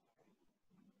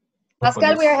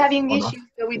 Pascal, we are having issues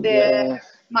with the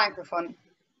microphone.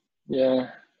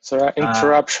 Yeah, there are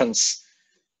interruptions.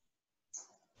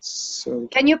 So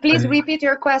can you please repeat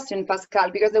your question,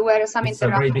 Pascal, because there were some interruptions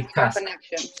a very big task.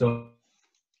 Connection. So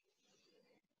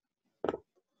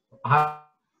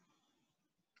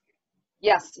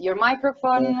yes, your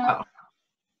microphone.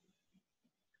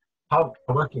 How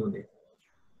working on it?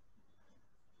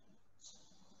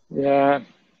 Yeah,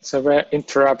 so there were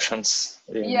interruptions.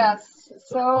 Yes.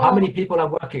 So how many people are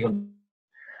working on?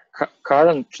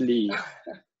 Currently,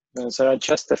 there are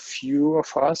just a few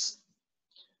of us,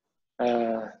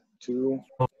 2,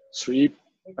 3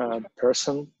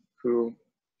 person who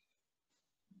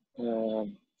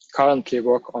currently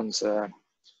work on the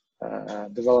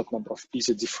development of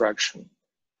EasyDiffraction.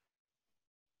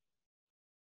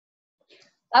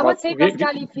 I would say,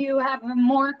 Pascal, if you have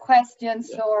more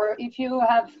questions or if you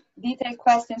have detailed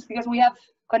questions, because we have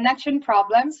connection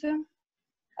problems,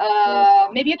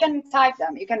 maybe you can type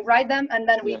them, you can write them, and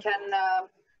then we can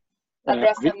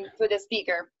address them to the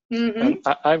speaker. And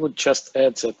I would just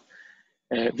add that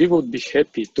we would be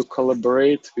happy to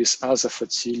collaborate with other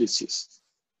facilities.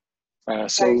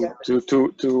 So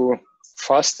to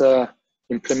faster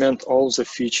implement all the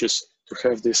features, to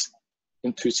have this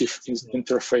intuitive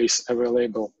interface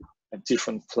available at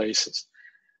different places.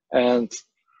 And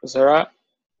there are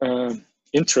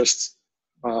interests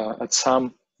at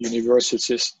some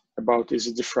universities about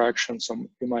EasyDiffraction. So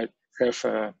you might have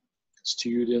a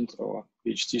student or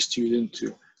PhD student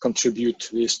to contribute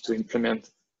to this, to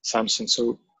implement something.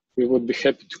 So we would be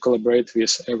happy to collaborate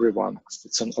with everyone.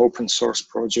 It's an open source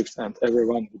project and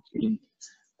everyone would be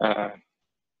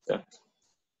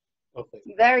Okay.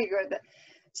 Very good.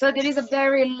 So there is a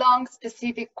very long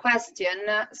specific question.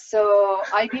 So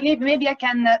I believe maybe I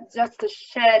can just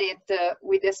share it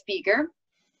with the speaker.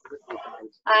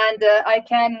 And I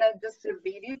can just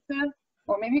read it,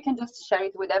 or maybe you can just share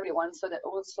it with everyone so that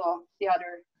also the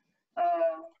other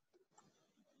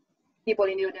people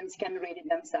in the audience can read it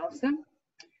themselves.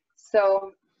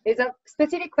 So there's a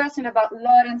specific question about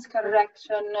Lorentz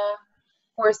correction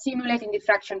for simulating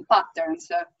diffraction patterns.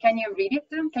 Can you read it?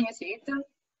 Can you see it,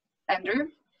 Andrew?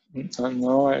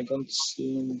 No, I don't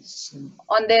see anything.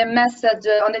 On the message,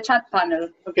 on the chat panel.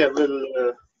 Okay,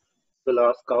 we'll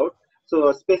ask out. So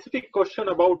a specific question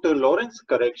about Lorentz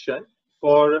correction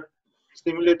for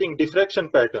simulating diffraction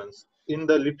patterns. in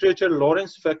the literature,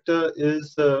 Lorentz factor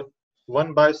is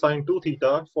 1 by sine 2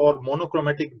 theta for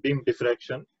monochromatic beam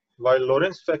diffraction, while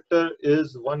Lorentz factor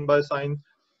is 1 by sine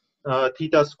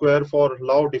theta square for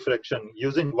low diffraction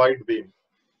using wide beam.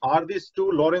 Are these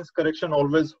two Lorentz correction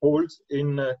always holds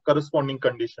in corresponding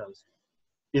conditions?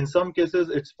 In some cases,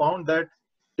 it's found that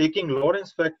taking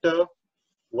Lorentz factor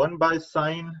 1 by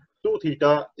sine 2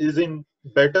 theta is in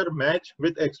better match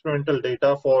with experimental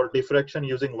data for diffraction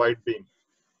using wide beam,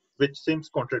 which seems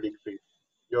contradictory.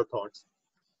 Your thoughts?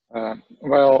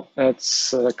 Well,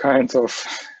 it's a kind of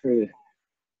really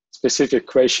specific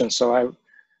question, so I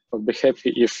would be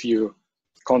happy if you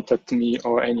contact me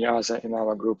or any other in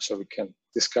our group so we can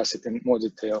discuss it in more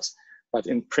details. But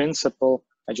in principle,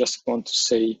 I just want to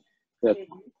say that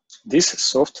this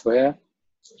software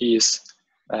is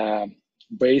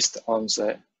based on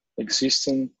the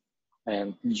existing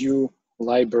and new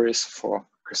libraries for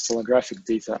crystallographic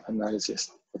data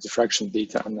analysis, for diffraction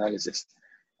data analysis,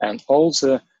 and all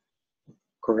the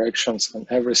corrections and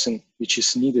everything which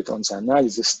is needed on the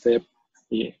analysis step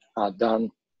are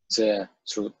done there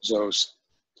through those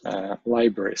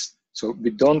libraries. So we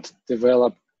don't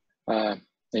develop a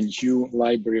new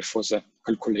library for the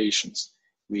calculations.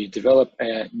 We develop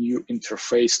a new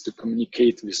interface to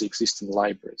communicate with the existing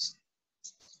libraries.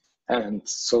 And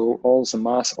so all the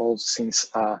math, all the things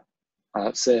are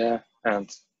there.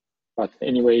 But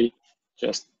anyway,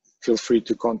 just feel free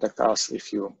to contact us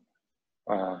if you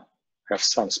have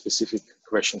some specific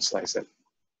questions like that.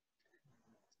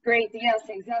 Great. Yes,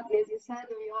 exactly. As you said,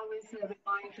 we always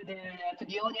remind to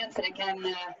the audience that they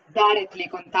can directly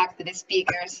contact the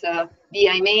speakers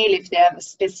via email if they have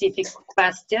specific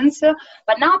questions.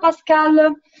 But now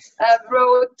Pascal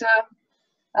wrote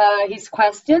his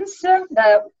questions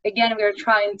that, again, we are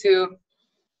trying to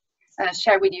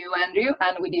share with you, Andrew,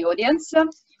 and with the audience.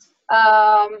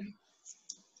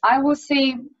 I would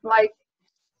say, like,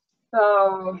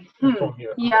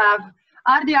 yeah.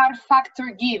 Are the R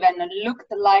factor given looked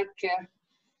like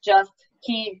just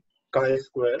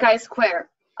chi-square?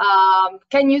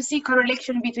 Can you see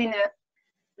correlation between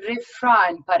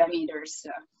refinement parameters?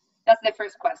 That's the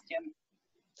first question,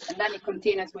 and then it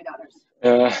continues with others.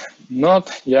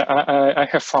 I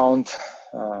have found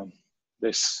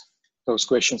those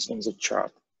questions in the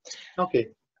chart. Okay.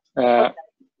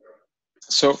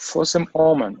 So for the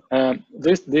moment,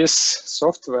 this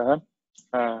software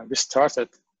we started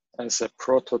as a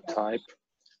prototype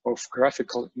of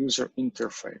graphical user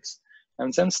interface.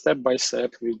 And then step by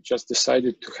step, we just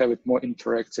decided to have it more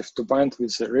interactive, to bind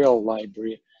with the real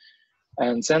library.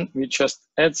 And then we just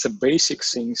add the basic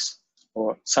things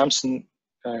or something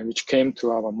which came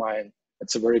to our mind at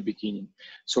the very beginning.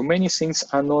 So many things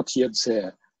are not yet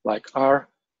there, like R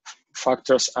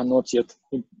factors are not yet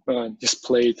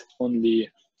displayed, only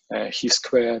chi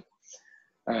squared.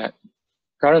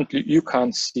 Currently, you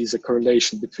can't see the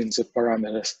correlation between the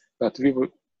parameters, but we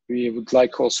would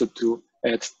like also to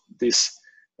add this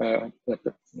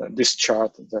this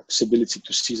chart, the possibility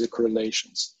to see the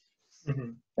correlations.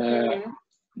 Mm-hmm.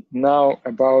 Now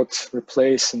about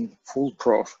replacing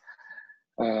foolproof.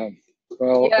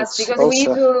 Well, yes, because also, we need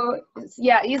to.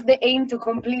 Yeah, is the aim to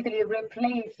completely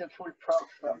replace the foolproof?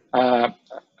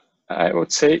 I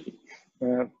would say,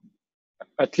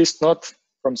 at least not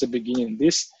from the beginning.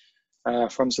 This.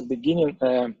 From the beginning,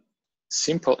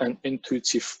 simple and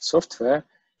intuitive software,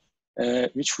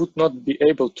 which would not be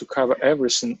able to cover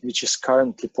everything which is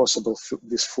currently possible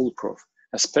with foolproof,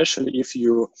 especially if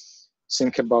you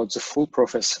think about the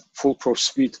foolproof as foolproof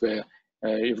suite, where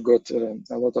you've got a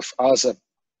lot of other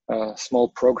small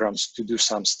programs to do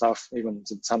some stuff, even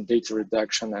some data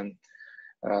reduction and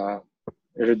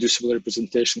irreducible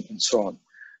representation and so on.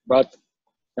 But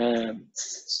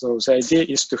so the idea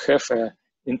is to have a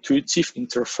intuitive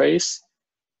interface,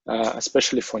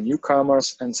 especially for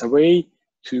newcomers, and the way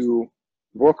to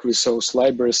work with those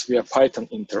libraries via Python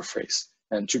interface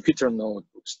and Jupyter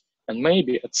notebooks. And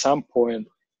maybe at some point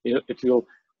it will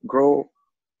grow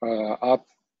up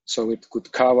so it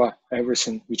could cover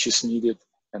everything which is needed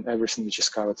and everything which is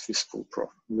covered with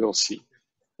foolproof. We will see.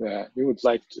 We would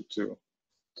like to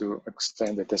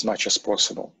extend it as much as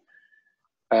possible.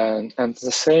 And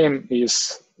the same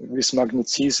is with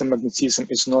magnetism. Magnetism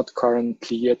is not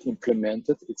currently yet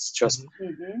implemented. It's just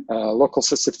a local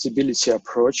susceptibility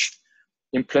approach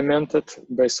implemented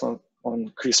based on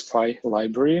CRISPy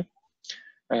library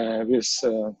with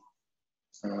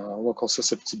local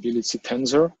susceptibility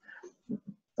tensor,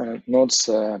 not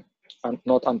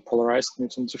unpolarized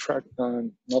neutron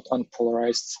diffraction, not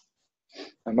unpolarized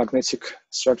magnetic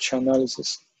structure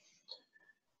analysis.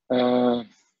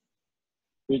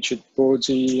 Rigid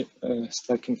body,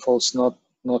 stacking faults, not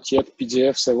not yet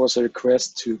PDF. There was a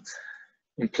request to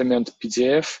implement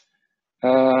PDF,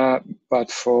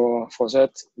 but for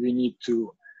that we need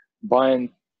to bind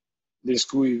this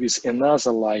GUI with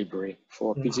another library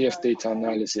for PDF data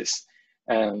analysis,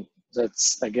 and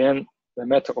that's again a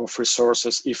matter of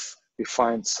resources. If we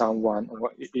find someone,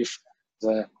 or if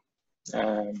there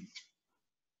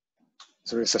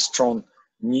is a strong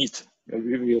need,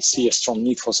 we will see a strong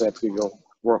need for that, we will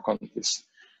work on this.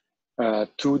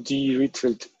 2D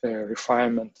retilt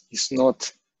refinement is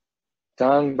not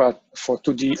done, but for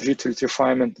 2D retilt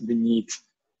refinement we need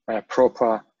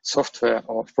proper software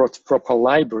or proper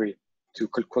library to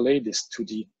calculate this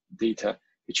 2D data,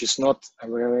 which is not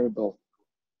available,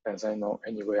 as I know,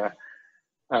 anywhere.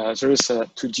 There is a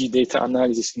 2D data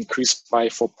analysis increased by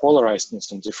for polarized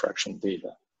neutron diffraction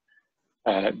data,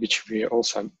 which we are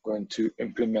also going to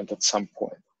implement at some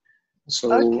point. So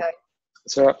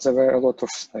there were a lot of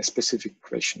specific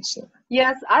questions there.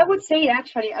 Yes, I would say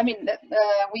actually, I mean,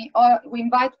 we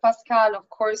invite Pascal, of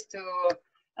course, to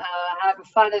have a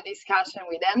further discussion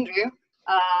with Andrew,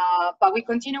 but we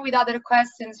continue with other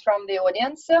questions from the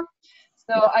audience. So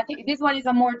I think this one is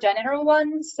a more general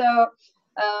one. So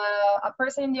a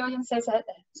person in the audience says,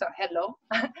 so hello.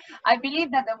 I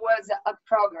believe that there was a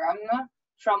program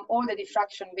from all the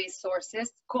diffraction-based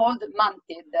sources called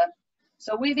Manted.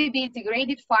 So will it be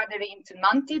integrated further into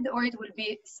Manted, or it will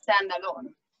be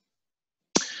standalone?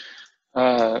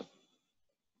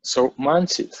 So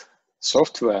Manted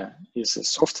software is a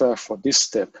software for this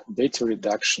step, data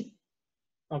reduction.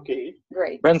 Okay,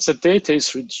 great. When the data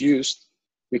is reduced,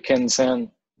 we can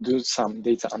then do some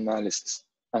data analysis.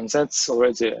 And that's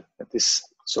already this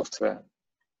software,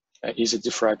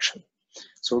 EasyDiffraction.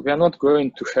 So we are not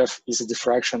going to have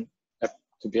EasyDiffraction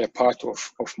to be a part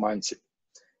of Manted.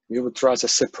 We would rather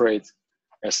separate,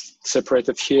 as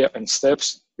separated here in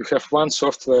steps. You have one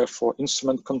software for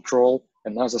instrument control,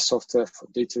 another software for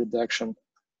data reduction,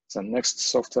 the next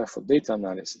software for data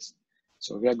analysis.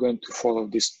 So we are going to follow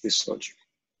this logic.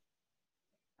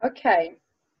 Okay,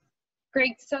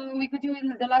 great. So we could do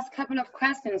the last couple of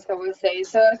questions, I will say.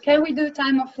 So can we do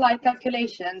time of flight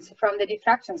calculations from the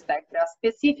diffraction spectra,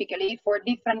 specifically for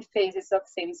different phases of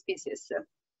same species?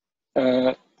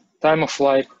 Time of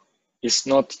flight is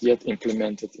not yet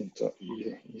implemented into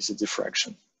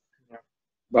EasyDiffraction. Yeah.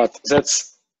 But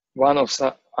that's one of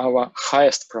our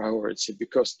highest priority,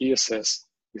 because ESS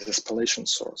is a spallation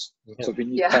source. Yeah. So we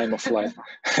need time of flight,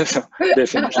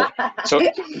 definitely. So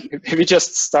we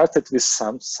just started with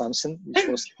something which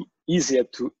was easier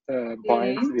to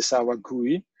bind with our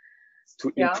GUI,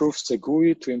 to improve the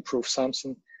GUI, to improve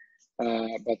something.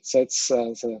 But that's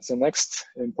the next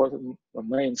important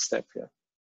main step here.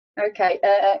 Okay.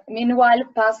 Meanwhile,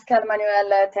 Pascal,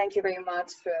 Manuel, thank you very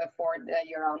much for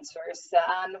your answers.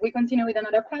 And we continue with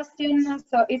another question.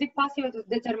 So, is it possible to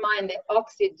determine the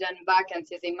oxygen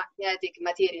vacancies in magnetic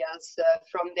materials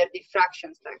from their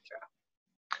diffraction spectra?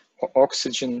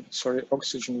 Oxygen, sorry,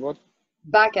 oxygen what?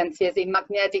 Vacancies in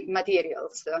magnetic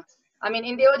materials. I mean,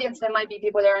 in the audience, there might be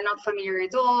people that are not familiar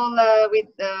at all with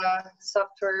the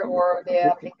software or the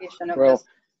application of this.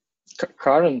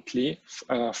 Currently,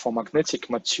 for magnetic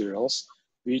materials,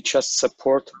 we just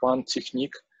support one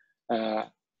technique,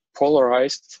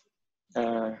 polarized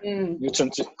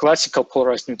classical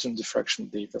polarized neutron diffraction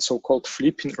data, so-called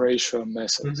flipping ratio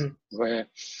method, where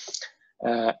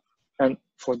and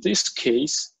for this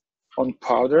case, on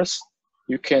powders,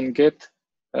 you can get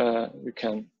you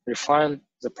can refine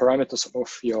the parameters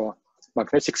of your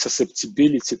magnetic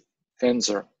susceptibility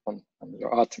tensor on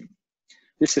your atom.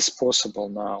 This is possible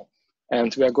now.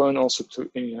 And we are going also to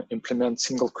implement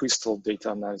single crystal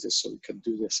data analysis, so we can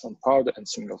do this on powder and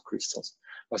single crystals.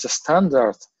 But the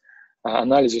standard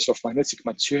analysis of magnetic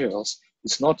materials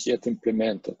is not yet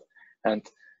implemented. And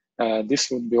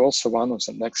this would be also one of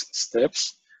the next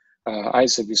steps,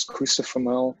 either with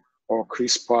CRISPR-ML or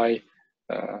CRISPR,